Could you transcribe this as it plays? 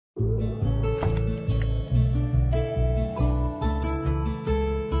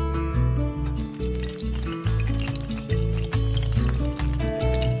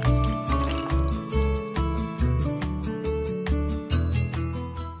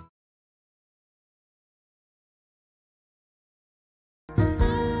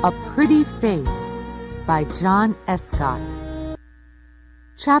A Pretty Face by John Escott.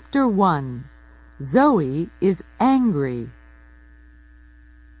 Chapter 1. Zoe is Angry.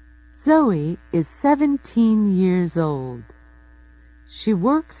 Zoe is 17 years old. She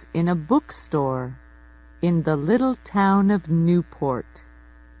works in a bookstore in the little town of Newport.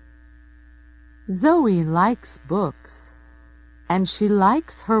 Zoe likes books, and she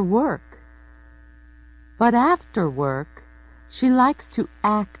likes her work. But after work, she likes to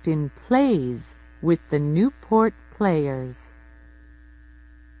act in plays with the Newport Players.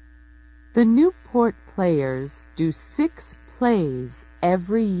 The Newport Players do 6 plays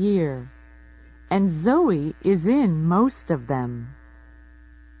every year, and Zoe is in most of them.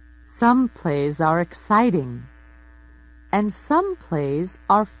 Some plays are exciting, and some plays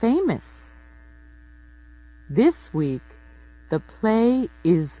are famous. This week, the play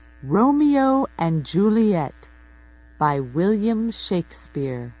is Romeo and Juliet by William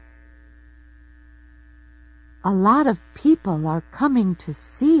Shakespeare. A lot of people are coming to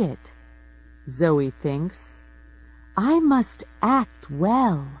see it, Zoe thinks. I must act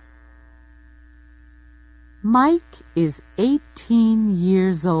well. Mike is 18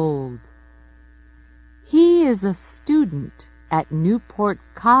 years old. He is a student at Newport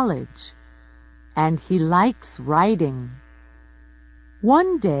College, and he likes writing.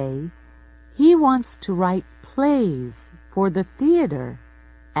 One day, he wants to write plays for the theater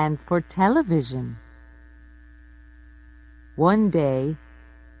and for television. One day,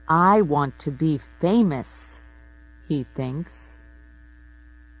 I want to be famous, he thinks.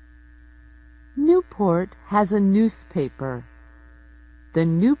 Newport has a newspaper. The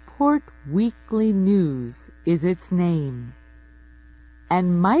Newport Weekly News is its name,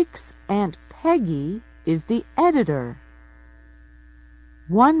 and Mike's Aunt Peggy is the editor.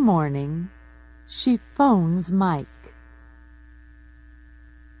 One morning, she phones Mike.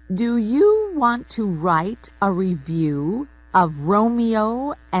 Do you want to write a review of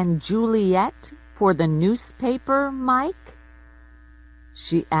Romeo and Juliet for the newspaper, Mike?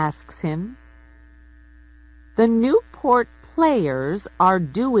 She asks him. The Newport Players are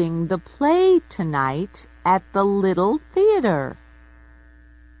doing the play tonight at the little theater.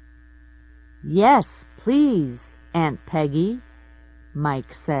 Yes, please, Aunt Peggy,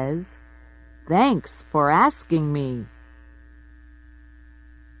 Mike says. Thanks for asking me.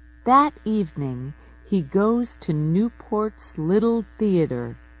 That evening, he goes to Newport's little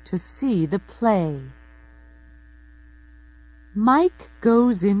theater to see the play. Mike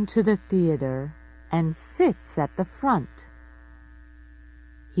goes into the theater and sits at the front.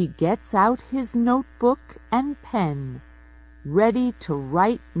 He gets out his notebook and pen, ready to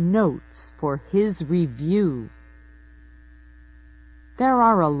write notes for his review. There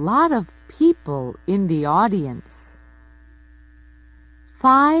are a lot of people in the audience.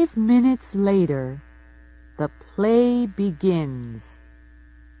 5 minutes later, the play begins.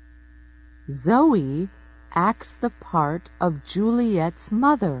 Zoe acts the part of Juliet's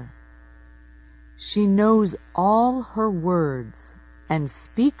mother. She knows all her words and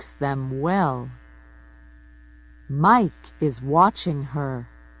speaks them well. Mike is watching her.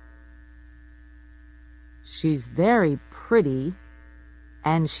 She's very pretty,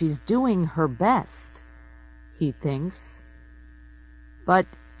 and she's doing her best, he thinks. But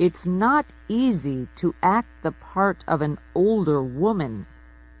it's not easy to act the part of an older woman.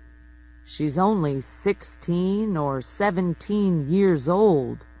 She's only 16 or 17 years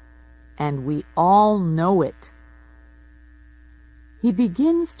old, and we all know it. He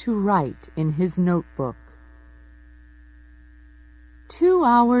begins to write in his notebook. 2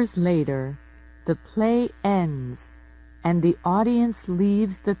 hours later, the play ends, and the audience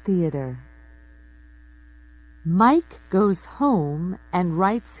leaves the theater. Mike goes home and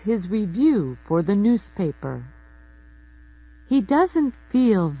writes his review for the newspaper. He doesn't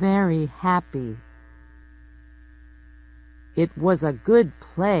feel very happy. It was a good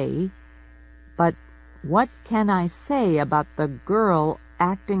play, but what can I say about the girl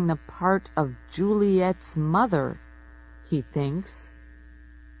acting the part of Juliet's mother, he thinks.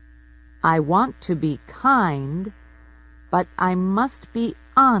 I want to be kind, but I must be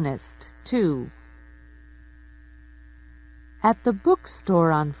honest, too. At the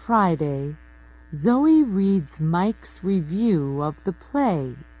bookstore on Friday, Zoe reads Mike's review of the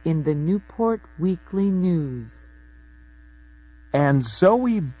play in the Newport Weekly News. And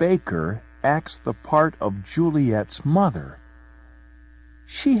Zoe Baker acts the part of Juliet's mother.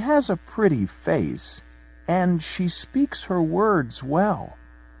 She has a pretty face, and she speaks her words well.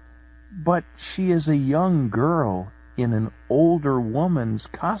 But she is a young girl in an older woman's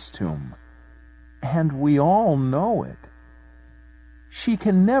costume, and we all know it. She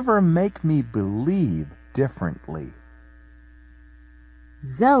can never make me believe differently.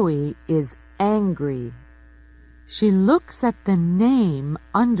 Zoe is angry. She looks at the name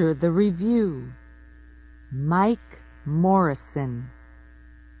under the review. Mike Morrison.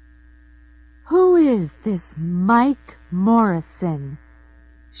 Who is this Mike Morrison?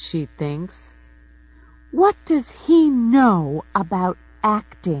 She thinks. What does he know about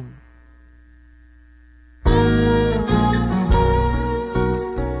acting?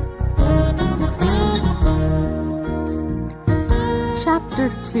 Chapter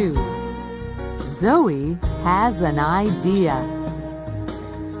 2. Zoe has an idea.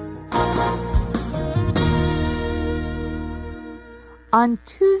 On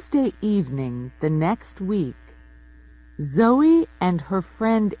Tuesday evening the next week, Zoe and her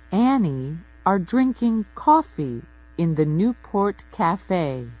friend Annie are drinking coffee in the Newport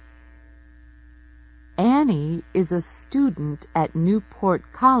Cafe. Annie is a student at Newport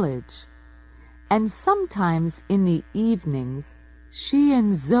College, and sometimes in the evenings she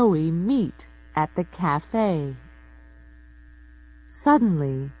and Zoe meet at the cafe.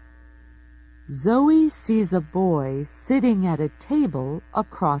 Suddenly, Zoe sees a boy sitting at a table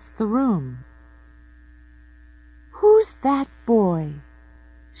across the room. "Who's that boy?"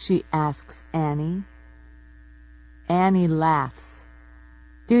 she asks Annie. Annie laughs.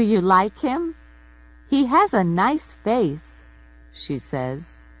 "Do you like him? He has a nice face," she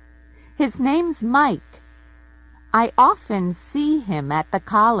says. "His name's Mike. I often see him at the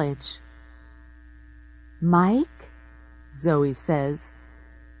college." "Mike?" Zoe says.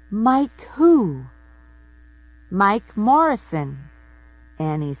 "Mike who?" "Mike Morrison,"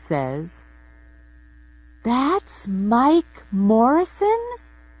 Annie says. "That's Mike Morrison?"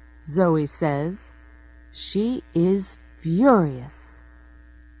 Zoe says. She is furious.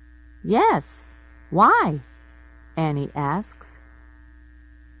 "Yes, why?" Annie asks.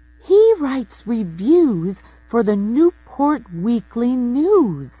 "He writes reviews for the Newport Weekly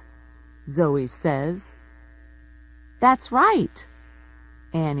News," Zoe says. "That's right,"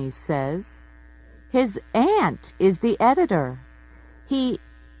 Annie says. "His aunt is the editor.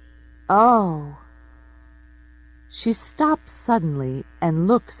 Oh." She stops suddenly and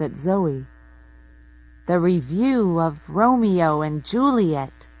looks at Zoe. "The review of Romeo and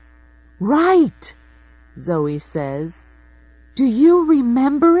Juliet." "Right," Zoe says. "Do you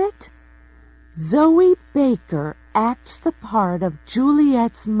remember it? Zoe Baker acts the part of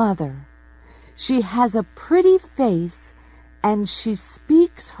Juliet's mother. She has a pretty face and she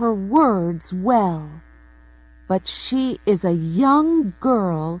speaks her words well. But she is a young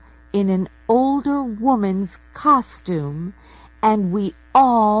girl in an older woman's costume, and we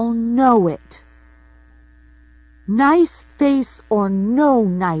all know it. Nice face or no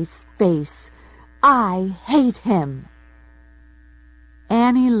nice face, I hate him."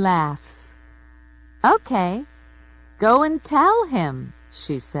 Annie laughs. "Okay, go and tell him,"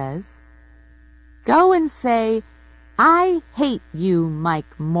 she says. "Go and say, 'I hate you,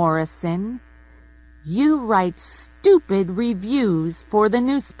 Mike Morrison. You write stupid reviews for the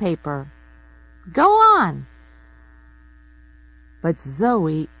newspaper. Go on.'" But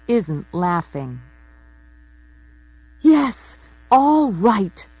Zoe isn't laughing. "Yes, all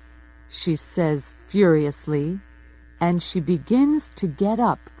right," she says furiously, and she begins to get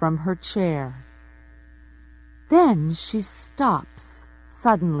up from her chair. Then she stops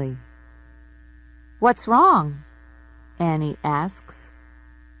suddenly. "What's wrong?" Annie asks.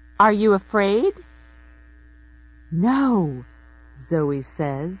 "Are you afraid?" "No," Zoe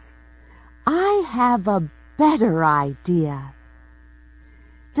says. "I have a better idea.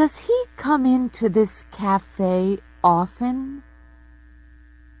 Does he come into this cafe often?"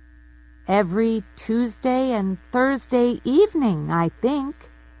 "Every Tuesday and Thursday evening, I think,"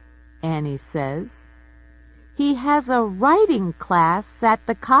 Annie says. "He has a writing class at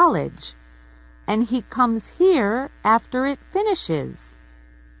the college, and he comes here after it finishes."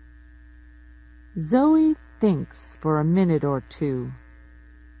 Zoe thinks for a minute or two.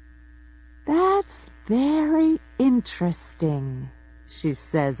 "That's very interesting," she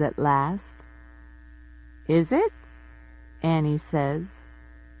says at last. "Is it?" Annie says.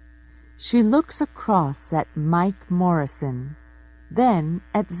 She looks across at Mike Morrison, then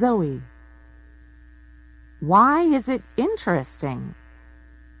at Zoe. "Why is it interesting?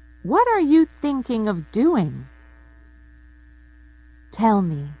 What are you thinking of doing?" "Tell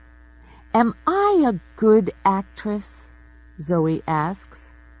me, am I a good actress?" Zoe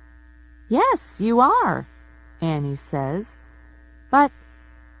asks. "Yes, you are," Annie says. "But—"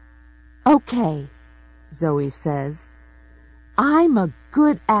 "Okay," Zoe says. "I'm a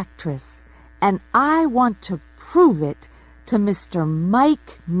good actress, and I want to prove it to Mr.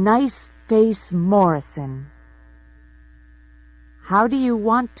 Mike Niceface Morrison." "How do you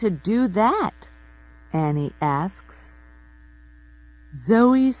want to do that?" Annie asks.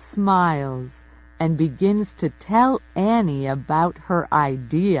 Zoe smiles and begins to tell Annie about her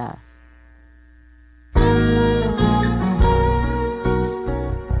idea.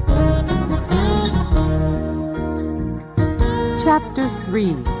 Chapter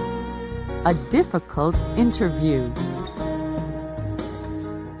 3. A Difficult Interview.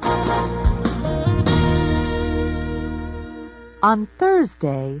 On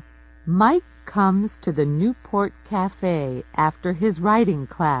Thursday, Mike comes to the Newport Cafe after his writing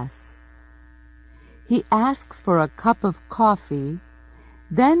class. He asks for a cup of coffee,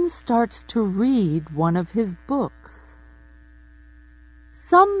 then starts to read one of his books.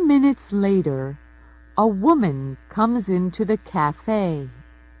 Some minutes later, a woman comes into the cafe.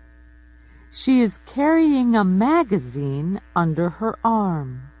 She is carrying a magazine under her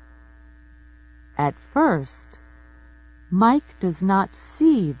arm. At first, Mike does not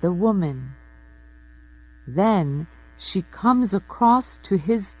see the woman. Then she comes across to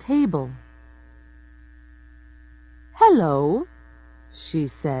his table. "Hello," she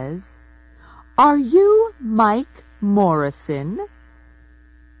says. "Are you Mike Morrison?"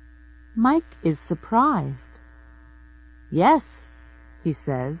 Mike is surprised. "Yes," he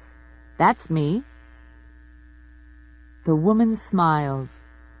says, "that's me." The woman smiles.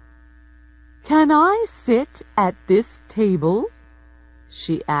 "Can I sit at this table?"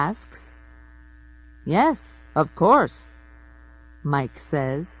 she asks. "Yes, of course," Mike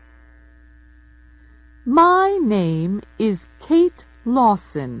says. "My name is Kate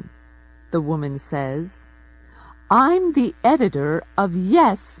Lawson," the woman says. "I'm the editor of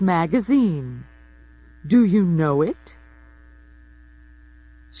Yes magazine. Do you know it?"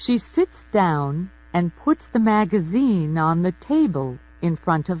 She sits down and puts the magazine on the table in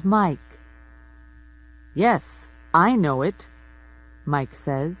front of Mike. "Yes, I know it," Mike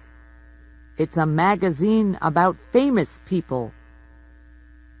says. "It's a magazine about famous people."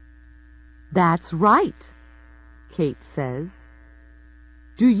 "That's right," Kate says.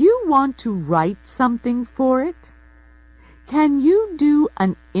 "Do you want to write something for it? Can you do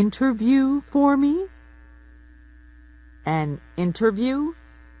an interview for me?" "An interview?"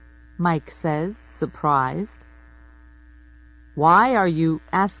 Mike says, surprised. "Why are you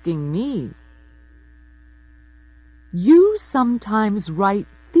asking me?" "You sometimes write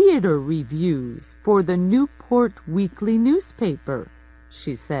theater reviews for the Newport Weekly newspaper,"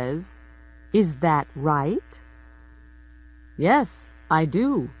 she says. "Is that right?" "Yes, I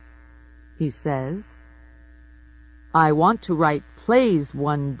do," he says. "I want to write plays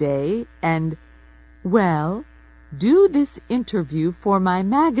one day and—" "Well, do this interview for my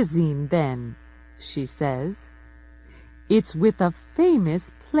magazine then," she says. "It's with a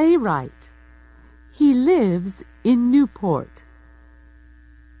famous playwright. He lives in Newport."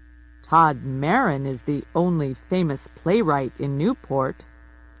 "Todd Marin is the only famous playwright in Newport,"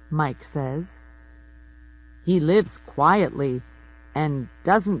 Mike says. "He lives quietly and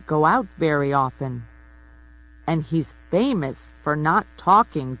doesn't go out very often. And he's famous for not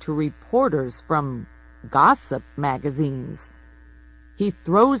talking to reporters from gossip magazines. He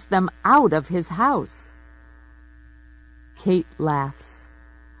throws them out of his house." Kate laughs.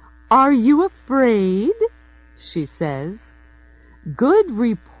 "Are you afraid?" she says. "Good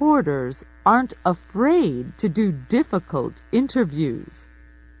reporters aren't afraid to do difficult interviews.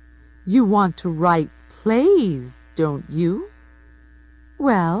 You want to write plays, don't you?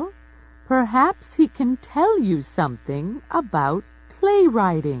 Well, perhaps he can tell you something about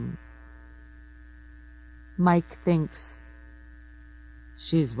playwriting." Mike thinks,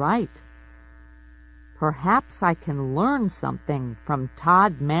 "She's right. Perhaps I can learn something from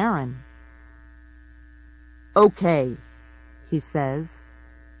Todd Marin." "Okay," he says.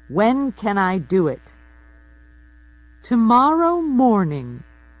 "When can I do it?" "Tomorrow morning,"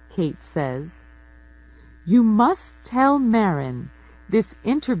 Kate says. "You must tell Marin this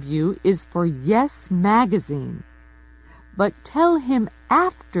interview is for Yes magazine, but tell him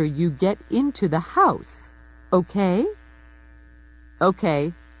after you get into the house, okay?"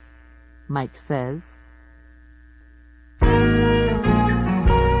 "Okay," Mike says.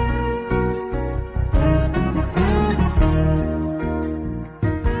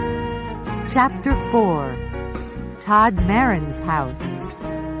 Chapter 4. Todd Marin's House.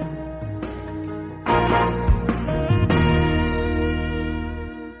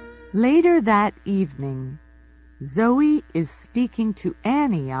 Later that evening, Zoe is speaking to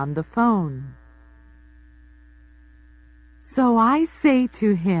Annie on the phone. "So I say to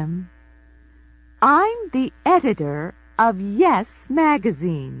him, 'I'm the editor of Yes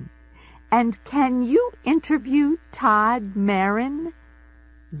Magazine. And can you interview Todd Marin?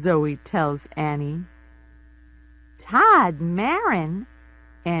 Zoe tells Annie. Todd Marin,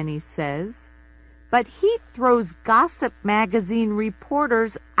 Annie says, but he throws Gossip Magazine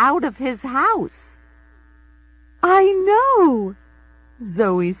reporters out of his house. I know,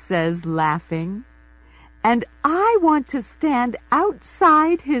 Zoe says, laughing, and I want to stand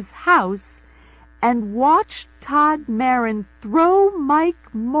outside his house and watch Todd Marin throw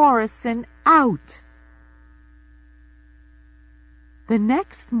Mike Morrison out. The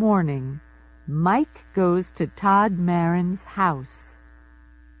next morning, Mike goes to Todd Marin's house.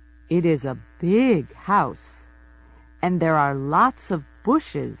 It is a big house, and there are lots of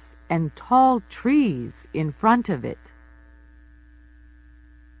bushes and tall trees in front of it.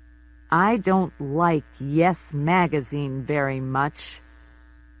 I don't like Yes Magazine very much,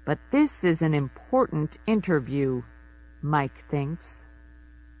 but this is an important interview, Mike thinks,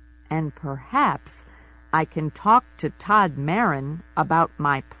 and perhaps I can talk to Todd Marin about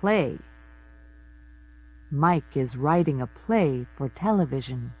my play. Mike is writing a play for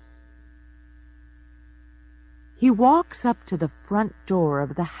television. He walks up to the front door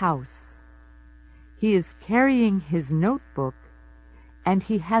of the house. He is carrying his notebook, and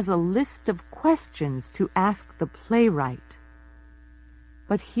he has a list of questions to ask the playwright.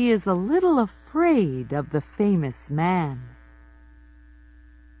 But he is a little afraid of the famous man.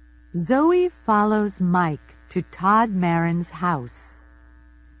 Zoe follows Mike to Todd Marin's house.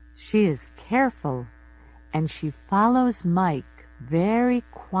 She is careful, and she follows Mike very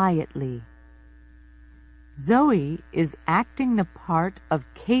quietly. Zoe is acting the part of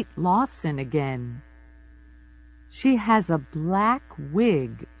Kate Lawson again. She has a black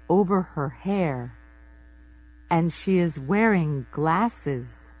wig over her hair, and she is wearing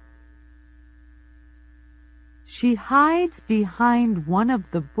glasses. She hides behind one of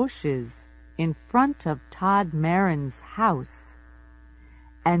the bushes in front of Todd Marin's house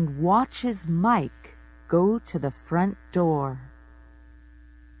and watches Mike go to the front door.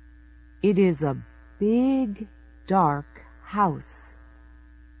 It is a big, dark house.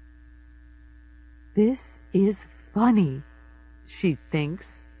 This is funny, she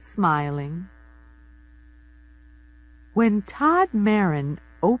thinks, smiling. When Todd Marin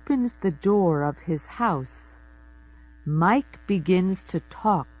opens the door of his house, Mike begins to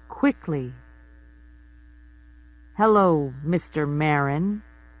talk quickly. Hello, Mr. Marin,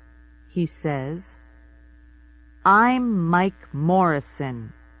 he says. I'm Mike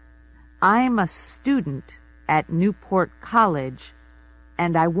Morrison. I'm a student at Newport College,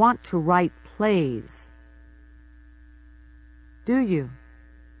 and I want to write plays. Do you?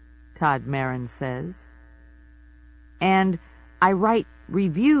 Todd Marin says. And I write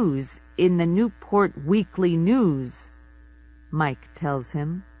reviews in the Newport Weekly News, Mike tells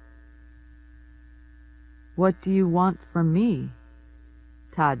him. What do you want from me?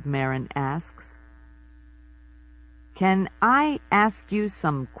 Todd Marin asks. Can I ask you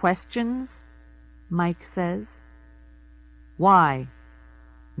some questions? Mike says. Why?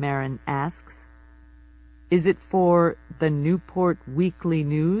 Marin asks. Is it for the Newport Weekly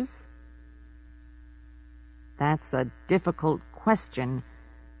News? That's a difficult question.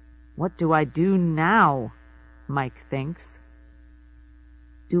 What do I do now? Mike thinks.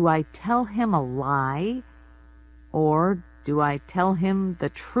 Do I tell him a lie, or do I tell him the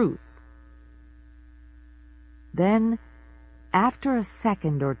truth? Then, after a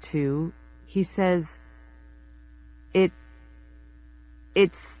second or two, he says,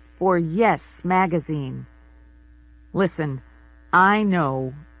 It's for Yes Magazine. Listen, I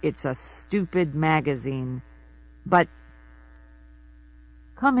know it's a stupid magazine, but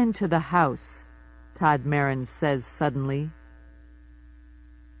come into the house, Todd Marin says suddenly.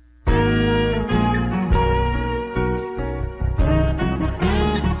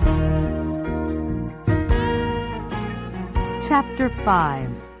 Chapter 5.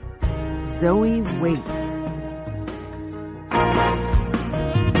 Zoe Waits.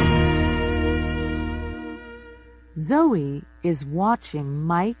 Zoe is watching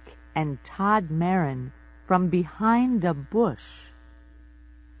Mike and Todd Marin from behind a bush.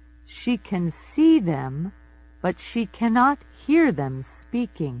 She can see them, but she cannot hear them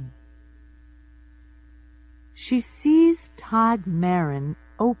speaking. She sees Todd Marin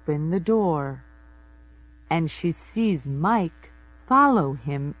open the door, and she sees Mike follow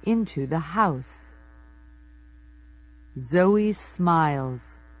him into the house. Zoe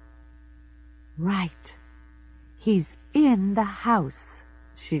smiles. Right. He's in the house,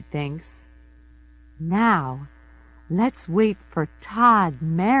 she thinks. Now, let's wait for Todd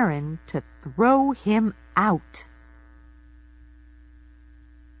Marin to throw him out.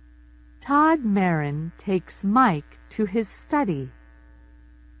 Todd Marin takes Mike to his study.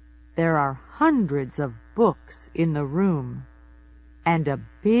 There are hundreds of books in the room and a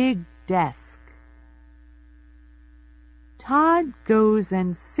big desk. Todd goes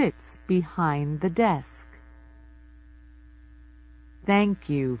and sits behind the desk. "Thank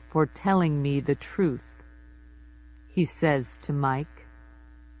you for telling me the truth," he says to Mike.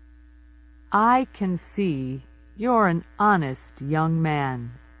 "I can see you're an honest young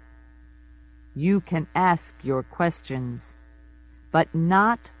man. You can ask your questions, but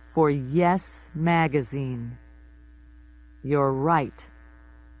not for Yes Magazine. You're right.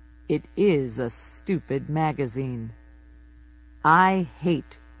 It is a stupid magazine. I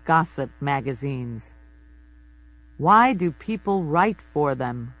hate gossip magazines. Why do people write for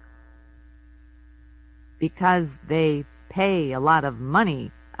them?" "Because they pay a lot of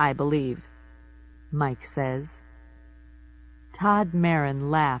money, I believe," Mike says. Todd Marin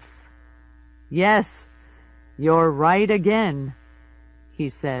laughs. "Yes, you're right again," he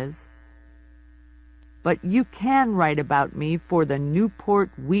says. "But you can write about me for the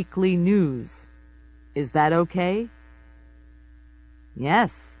Newport Weekly News. Is that okay?"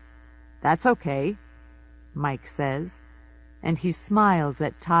 "Yes, that's okay," Mike says, and he smiles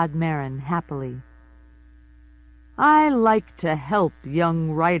at Todd Marin happily. "I like to help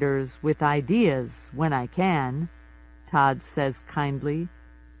young writers with ideas when I can," Todd says kindly.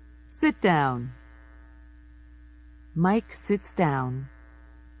 "Sit down." Mike sits down,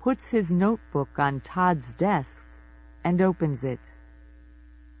 puts his notebook on Todd's desk, and opens it.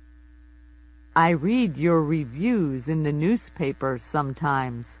 "I read your reviews in the newspaper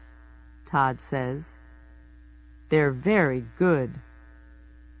sometimes," Todd says. "They're very good."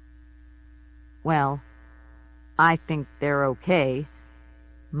 "Well, I think they're okay,"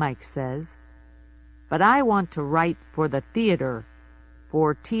 Mike says. "But I want to write for the theater,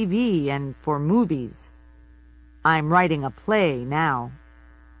 for TV, and for movies. I'm writing a play now."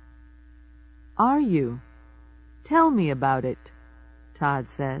 "Are you? Tell me about it," Todd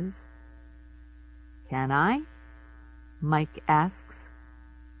says. "Can I?" Mike asks.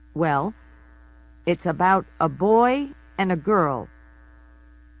 "Well, it's about a boy and a girl."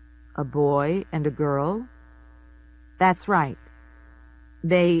 "A boy and a girl?" "That's right.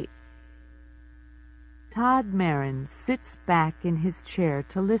 Todd Marin sits back in his chair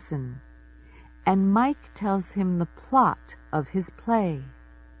to listen, and Mike tells him the plot of his play.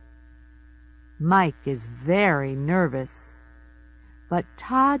 Mike is very nervous, but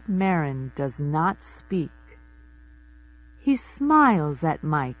Todd Marin does not speak. He smiles at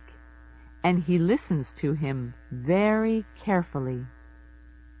Mike, and he listens to him very carefully.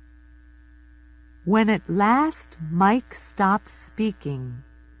 When at last Mike stops speaking,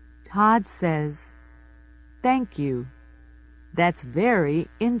 Todd says, "Thank you. That's very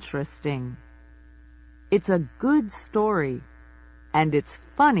interesting. It's a good story, and it's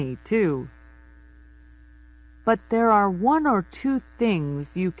funny, too. But there are one or two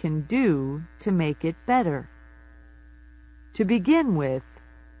things you can do to make it better. To begin with,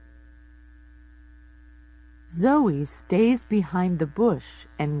 Zoe stays behind the bush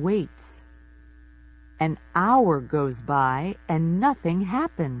and waits. An hour goes by and nothing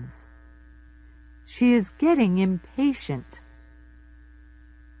happens. She is getting impatient.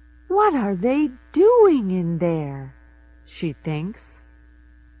 What are they doing in there? She thinks.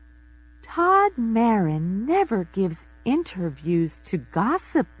 Todd Marin never gives interviews to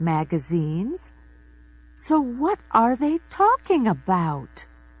gossip magazines. So what are they talking about?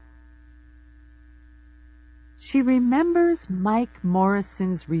 She remembers Mike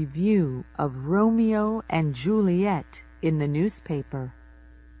Morrison's review of Romeo and Juliet in the newspaper.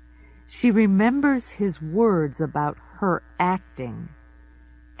 She remembers his words about her acting,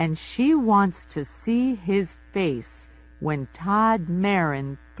 and she wants to see his face when Todd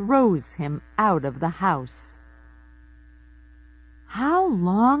Marin throws him out of the house. How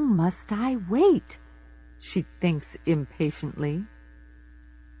long must I wait? She thinks impatiently.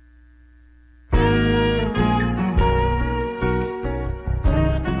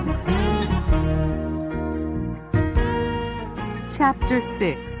 Chapter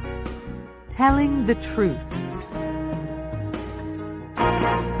 6. Telling the Truth.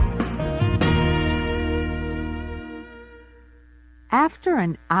 After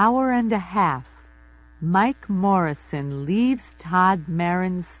an hour and a half, Mike Morrison leaves Todd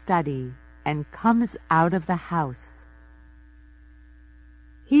Marin's study and comes out of the house.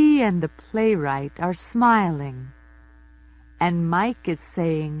 He and the playwright are smiling, and Mike is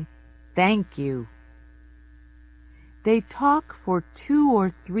saying, "Thank you." They talk for 2 or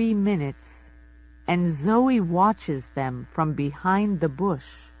 3 minutes, and Zoe watches them from behind the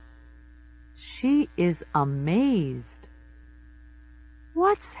bush. She is amazed.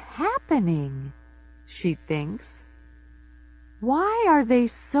 What's happening? She thinks. Why are they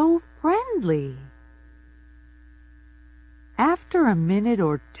so friendly? After a minute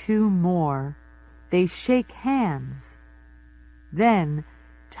or two more, they shake hands. Then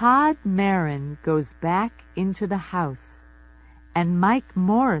Todd Marin goes back into the house, and Mike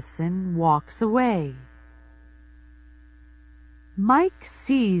Morrison walks away. Mike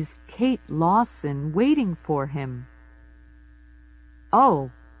sees Kate Lawson waiting for him. "Oh,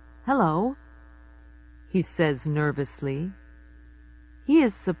 hello," he says nervously. He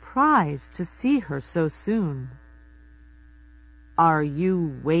is surprised to see her so soon. "Are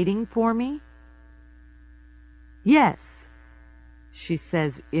you waiting for me?" "Yes," she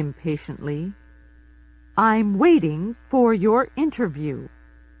says impatiently. "I'm waiting for your interview."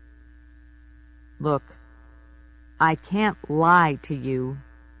 "Look, I can't lie to you,"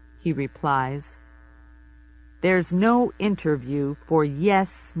 he replies. "There's no interview for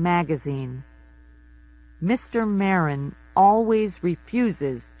Yes magazine. Mr. Marin always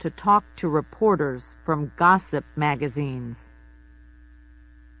refuses to talk to reporters from gossip magazines."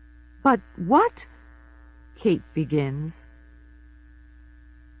 "But what?" Kate begins.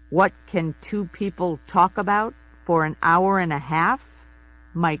 "What can two people talk about for an hour and a half?"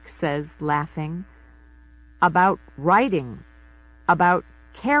 Mike says, laughing. "About writing, about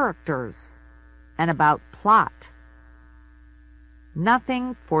characters, and about plot.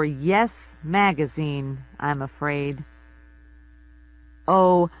 Nothing for Yes magazine, I'm afraid."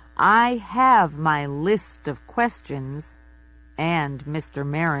 "Oh, I have my list of questions and Mr.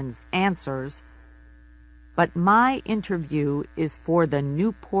 Marin's answers, but my interview is for the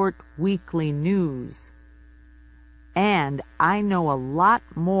Newport Weekly News. And I know a lot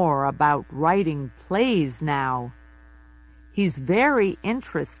more about writing plays now. He's very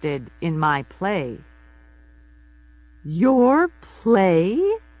interested in my play." "Your play?"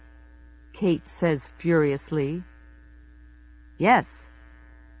 Kate says furiously. "Yes,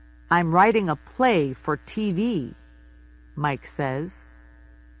 I'm writing a play for TV," Mike says,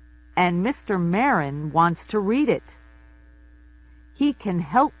 "and Mr. Marin wants to read it. He can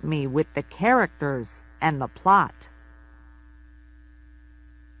help me with the characters and the plot."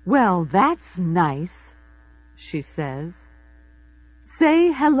 "Well, that's nice," she says.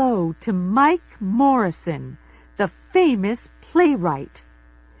 "Say hello to Mike Morrison, the famous playwright.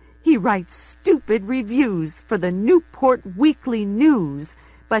 He writes stupid reviews for the Newport Weekly News,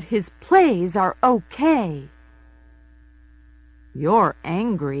 but his plays are okay." "You're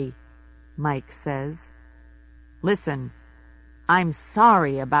angry," Mike says. "Listen, I'm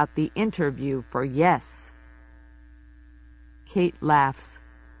sorry about the interview for Yes." Kate laughs.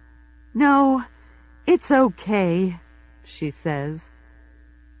 "No, it's okay," she says.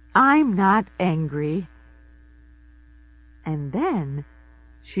 "I'm not angry." And then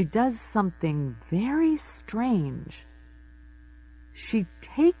she does something very strange. She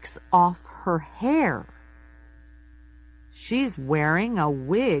takes off her hair. She's wearing a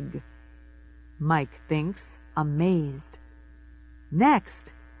wig, Mike thinks, amazed.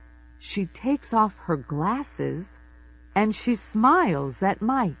 Next, she takes off her glasses and she smiles at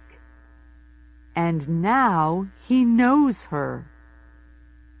Mike. And now he knows her.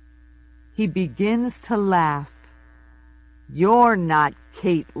 He begins to laugh. "You're not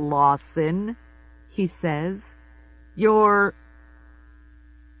Kate Lawson," he says. "You're—"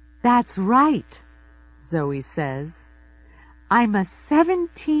 "That's right," Zoe says. "I'm a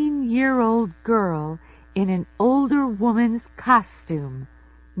 17-year-old girl in an older woman's costume,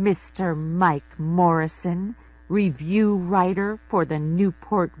 Mr. Mike Morrison, review writer for the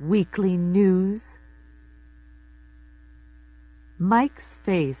Newport Weekly News." Mike's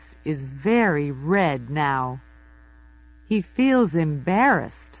face is very red now. He feels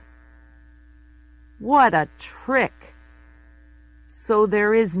embarrassed. What a trick! So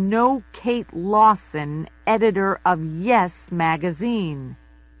there is no Kate Lawson, editor of Yes magazine,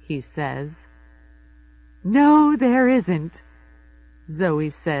 he says. "No, there isn't," Zoe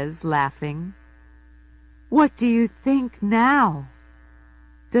says, laughing. "What do you think now?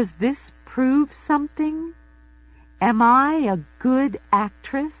 Does this prove something? Am I a good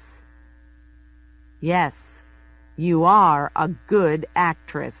actress?" "Yes, you are a good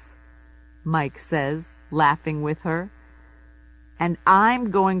actress," Mike says, laughing with her. "And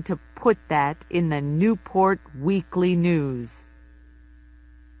I'm going to put that in the Newport Weekly News."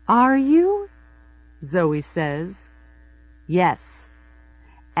 "Are you?" Zoe says. "Yes,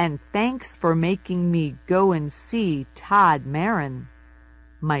 and thanks for making me go and see Todd Marin,"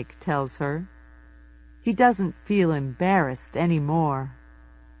 Mike tells her. He doesn't feel embarrassed anymore.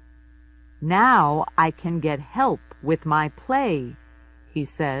 Now I can get help with my play, he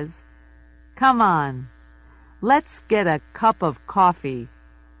says. Come on, let's get a cup of coffee,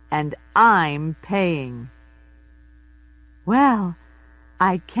 and I'm paying. Well,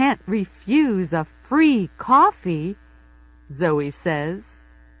 I can't refuse a free coffee, Zoe says,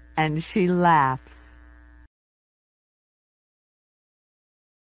 and she laughs.